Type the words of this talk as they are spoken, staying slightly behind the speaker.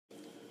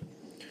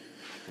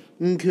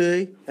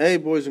Okay. Hey,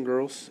 boys and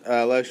girls.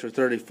 Lecture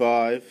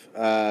 35.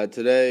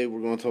 Today we're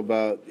going to talk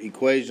about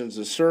equations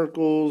of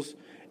circles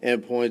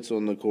and points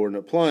on the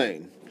coordinate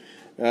plane.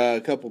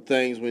 A couple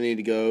things we need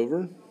to go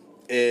over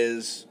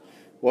is,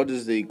 what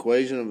does the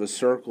equation of a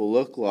circle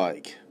look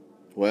like?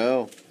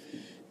 Well,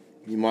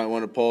 you might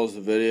want to pause the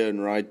video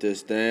and write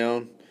this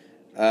down.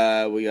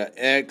 We got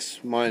x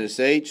minus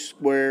h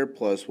squared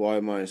plus y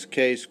minus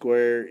k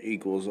squared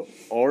equals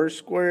r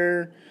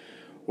squared,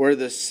 where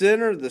the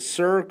center of the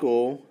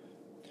circle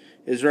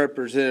is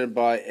represented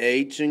by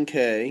h and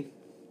k,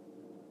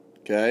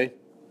 okay,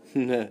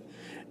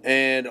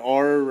 and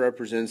r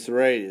represents the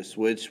radius,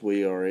 which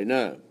we already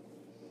know.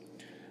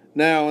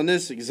 Now, in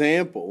this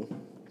example,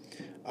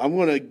 I'm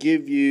going to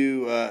give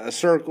you a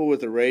circle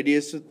with a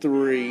radius of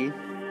 3.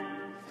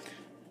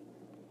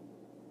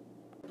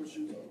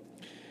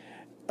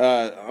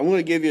 I'm going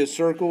to give you a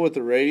circle with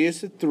a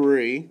radius of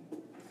 3,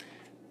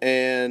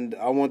 and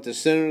I want the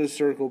center of the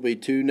circle to be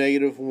 2,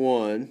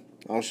 -1.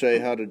 I'll show you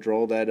how to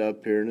draw that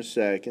up here in a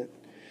second.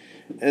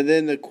 And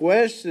then the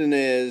question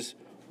is,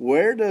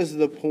 where does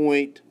the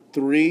point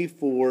 3,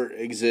 4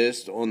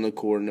 exist on the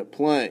coordinate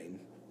plane?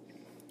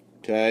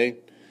 Okay?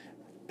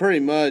 Pretty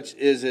much,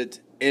 is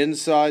it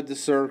inside the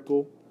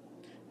circle,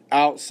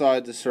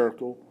 outside the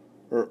circle,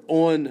 or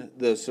on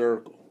the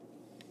circle?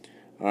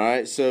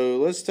 Alright, so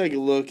let's take a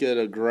look at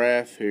a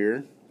graph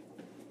here.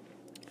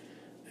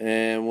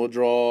 And we'll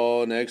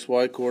draw an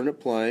XY coordinate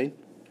plane.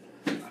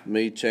 Let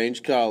me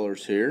change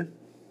colors here.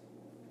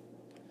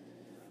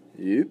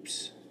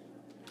 Oops.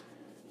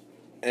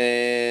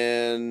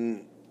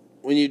 And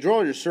when you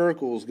draw your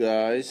circles,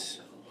 guys,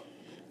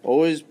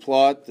 always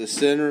plot the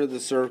center of the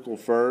circle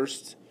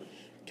first.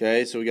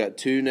 Okay, so we got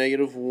 2,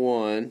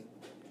 -1.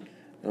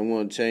 I'm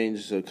going to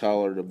change the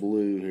color to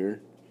blue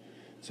here.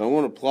 So I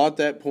want to plot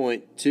that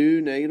point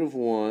 2,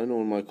 -1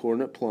 on my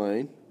coordinate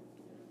plane.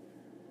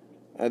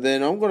 And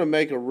then I'm going to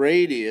make a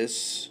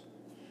radius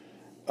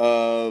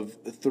of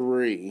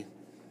 3.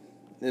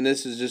 And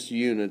this is just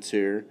units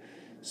here.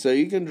 So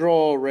you can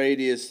draw a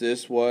radius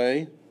this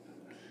way.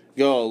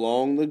 Go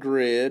along the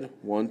grid.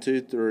 1, 2,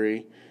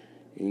 3.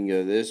 You can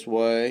go this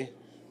way.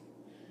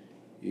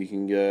 You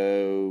can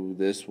go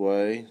this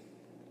way.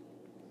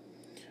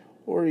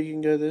 Or you can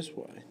go this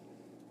way.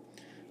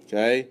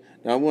 Okay?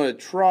 Now I'm going to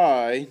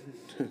try,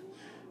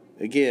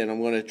 again,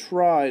 I'm going to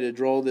try to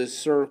draw this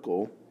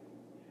circle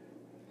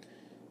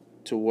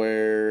to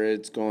where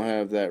it's going to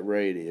have that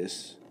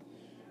radius.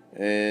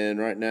 And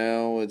right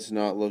now it's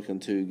not looking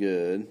too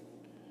good.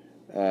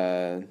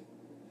 Let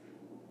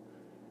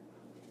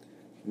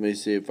me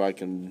see if I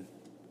can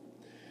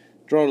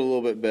draw it a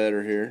little bit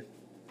better here.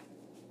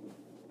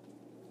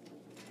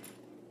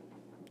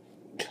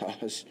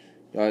 Gosh,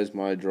 guys,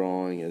 my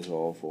drawing is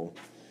awful.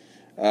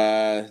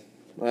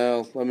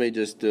 Well, let me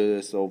just do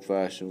this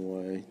old-fashioned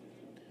way.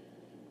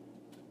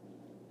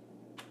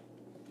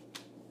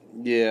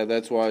 Yeah,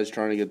 that's why I was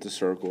trying to get the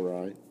circle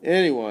right.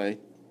 Anyway,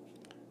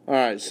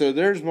 alright, so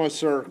there's my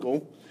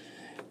circle.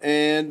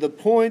 And the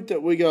point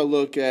that we got to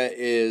look at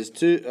is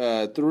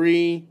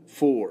 3,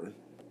 4.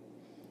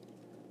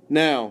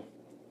 Now,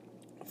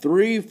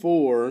 3,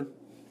 4,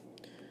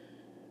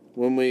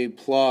 when we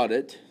plot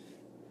it,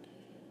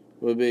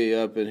 will be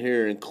up in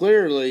here. And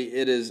clearly,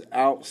 it is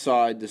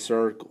outside the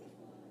circle.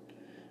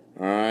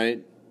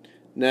 Alright?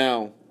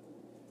 Now,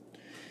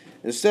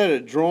 instead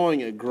of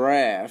drawing a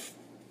graph,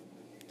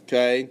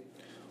 okay,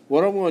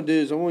 what I'm going to do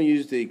is I'm going to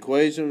use the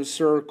equation of a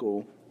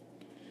circle.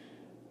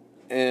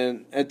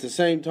 And at the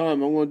same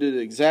time, I'm going to do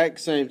the exact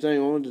same thing.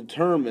 I'm going to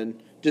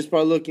determine, just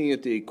by looking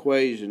at the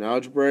equation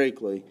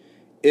algebraically,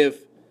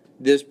 if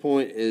this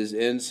point is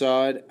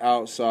inside,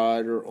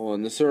 outside, or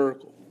on the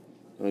circle.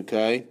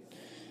 Okay?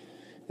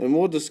 And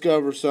we'll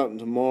discover something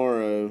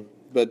tomorrow,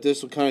 but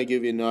this will kind of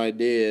give you an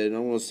idea, and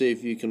I'm going to see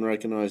if you can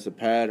recognize the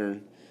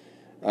pattern.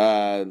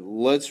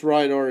 Let's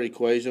write our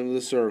equation of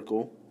the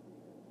circle,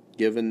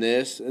 given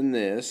this and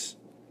this.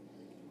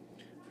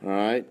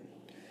 Alright?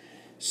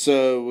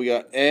 So we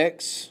got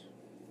x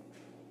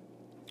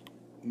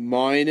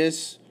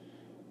minus,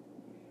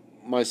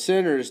 my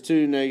center is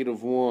 2,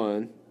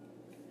 -1.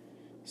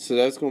 So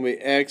that's going to be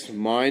x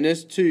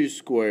minus 2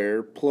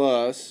 squared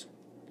plus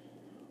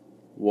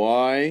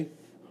y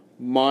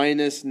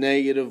minus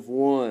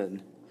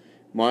 -1.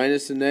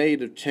 Minus a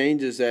negative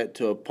changes that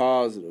to a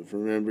positive.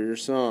 Remember your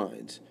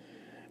signs.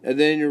 And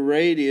then your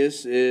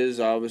radius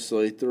is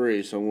obviously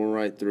 3. So I'm going to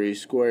write 3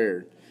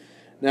 squared.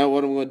 Now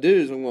what I'm going to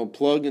do is I'm going to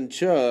plug and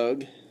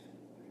chug.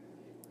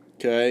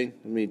 Okay,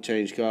 let me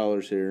change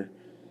colors here.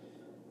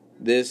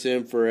 This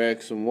in for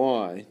x and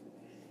y.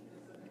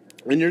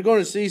 And you're going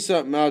to see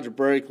something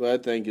algebraically I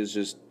think is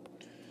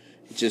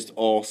just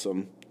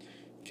awesome.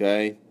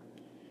 Okay.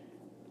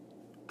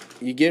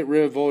 You get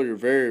rid of all your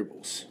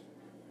variables.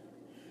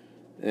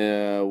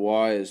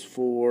 Y is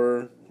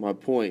 4, my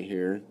point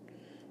here,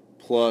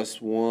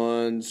 plus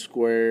 1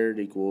 squared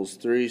equals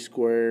 3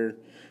 squared.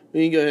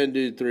 We can go ahead and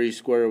do 3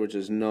 squared, which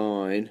is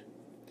 9.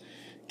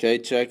 Okay,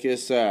 check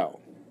this out.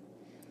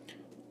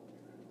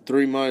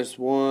 3 minus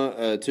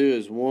 1, 2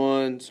 is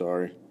 1,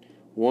 sorry.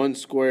 1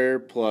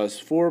 squared plus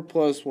 4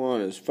 plus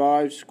 1 is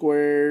 5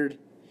 squared.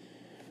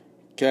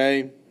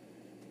 Okay.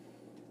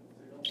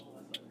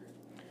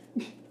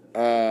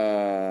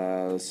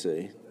 Let's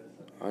see.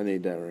 I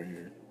need that right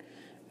here.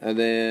 And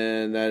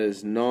then that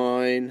is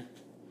 9.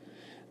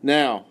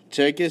 Now,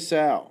 check this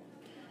out.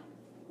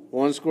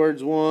 1 squared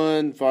is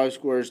 1, 5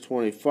 squared is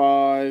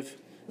 25,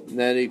 and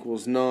that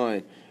equals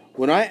 9.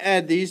 When I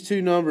add these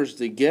two numbers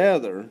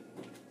together,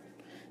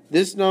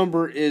 this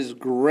number is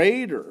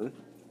greater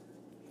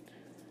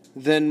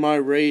than my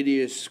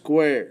radius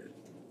squared.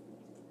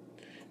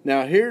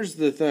 Now, here's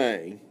the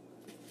thing.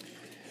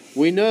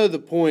 We know the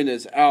point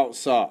is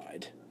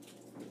outside.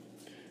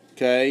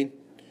 Okay?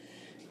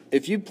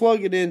 If you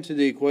plug it into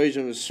the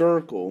equation of a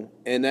circle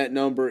and that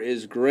number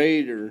is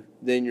greater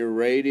than your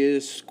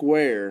radius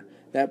square,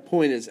 that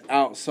point is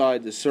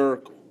outside the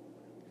circle.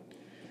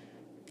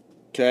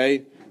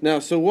 Okay? Now,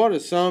 so what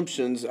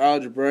assumptions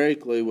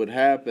algebraically would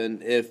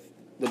happen if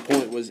the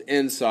point was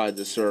inside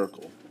the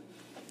circle?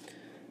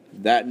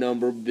 That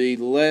number would be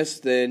less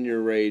than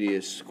your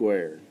radius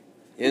squared.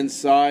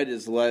 Inside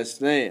is less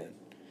than.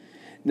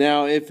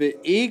 Now, if it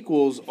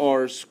equals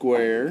r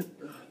squared,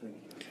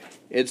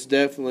 it's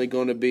definitely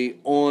going to be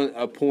on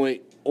a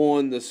point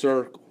on the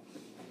circle.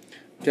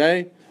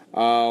 Okay?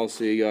 I'll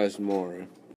see you guys tomorrow.